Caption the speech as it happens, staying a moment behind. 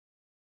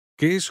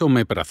¿Qué es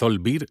Omeprazol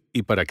Vir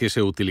y para qué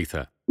se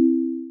utiliza?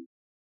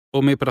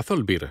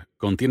 Omeprazol Vir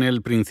contiene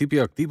el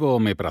principio activo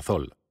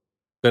omeprazol.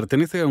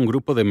 Pertenece a un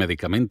grupo de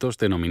medicamentos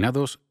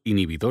denominados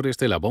inhibidores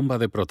de la bomba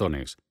de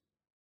protones.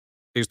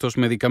 Estos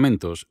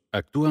medicamentos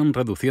actúan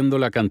reduciendo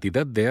la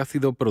cantidad de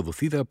ácido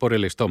producida por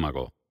el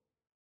estómago.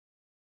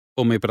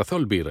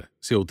 Omeprazol Vir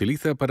se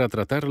utiliza para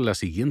tratar las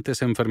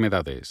siguientes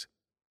enfermedades.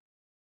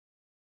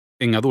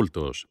 En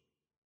adultos: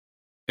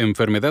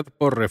 enfermedad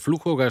por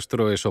reflujo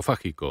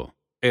gastroesofágico,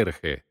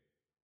 ERGE.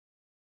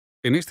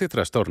 En este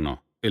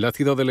trastorno, el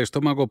ácido del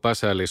estómago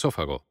pasa al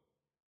esófago,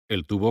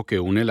 el tubo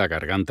que une la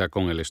garganta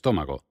con el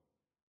estómago,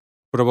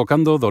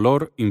 provocando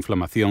dolor,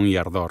 inflamación y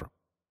ardor.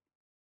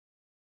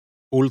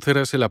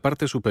 Úlceras en la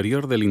parte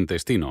superior del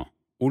intestino,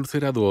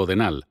 úlcera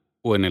duodenal,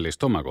 o en el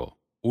estómago,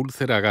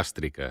 úlcera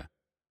gástrica.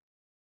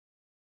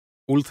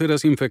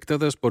 Úlceras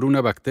infectadas por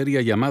una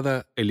bacteria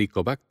llamada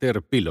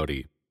Helicobacter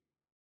pylori.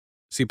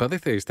 Si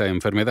padece esta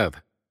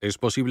enfermedad, es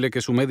posible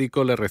que su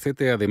médico le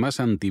recete además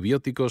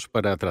antibióticos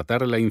para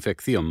tratar la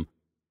infección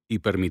y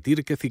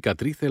permitir que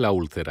cicatrice la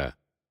úlcera.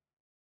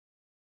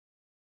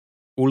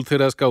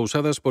 Úlceras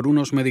causadas por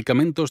unos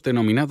medicamentos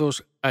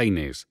denominados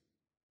AINES,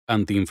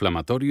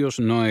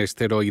 antiinflamatorios no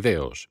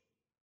esteroideos.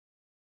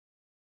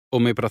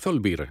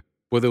 Omeprazol Vir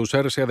puede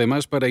usarse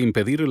además para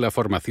impedir la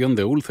formación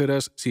de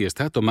úlceras si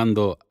está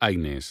tomando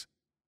AINES.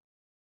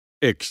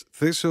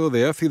 Exceso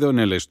de ácido en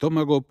el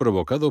estómago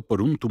provocado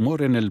por un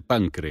tumor en el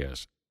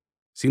páncreas.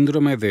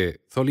 Síndrome de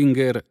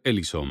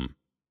Zollinger-Ellison.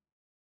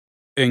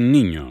 En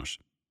niños.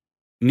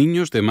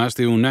 Niños de más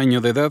de 1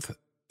 año de edad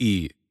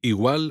y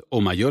igual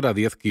o mayor a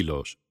 10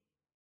 kilos.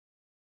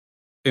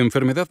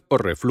 Enfermedad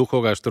por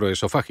reflujo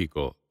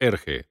gastroesofágico,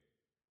 ERGE.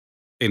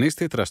 En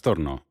este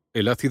trastorno,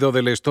 el ácido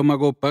del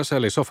estómago pasa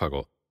al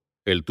esófago,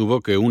 el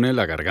tubo que une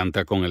la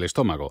garganta con el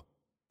estómago,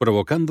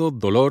 provocando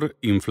dolor,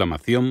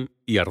 inflamación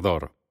y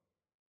ardor.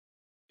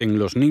 En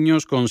los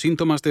niños con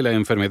síntomas de la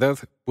enfermedad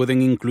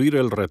pueden incluir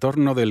el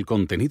retorno del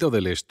contenido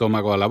del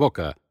estómago a la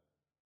boca,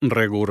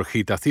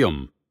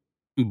 regurgitación,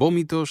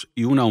 vómitos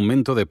y un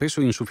aumento de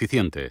peso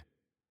insuficiente.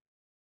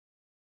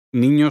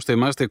 Niños de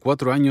más de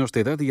 4 años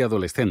de edad y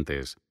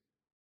adolescentes.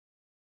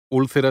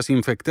 Úlceras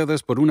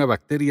infectadas por una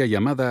bacteria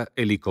llamada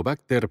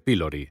Helicobacter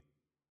pylori.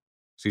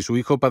 Si su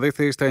hijo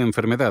padece esta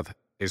enfermedad,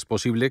 es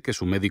posible que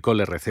su médico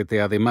le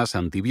recete además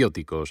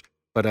antibióticos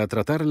para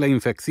tratar la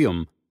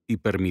infección y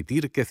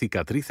permitir que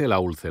cicatrice la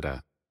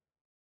úlcera.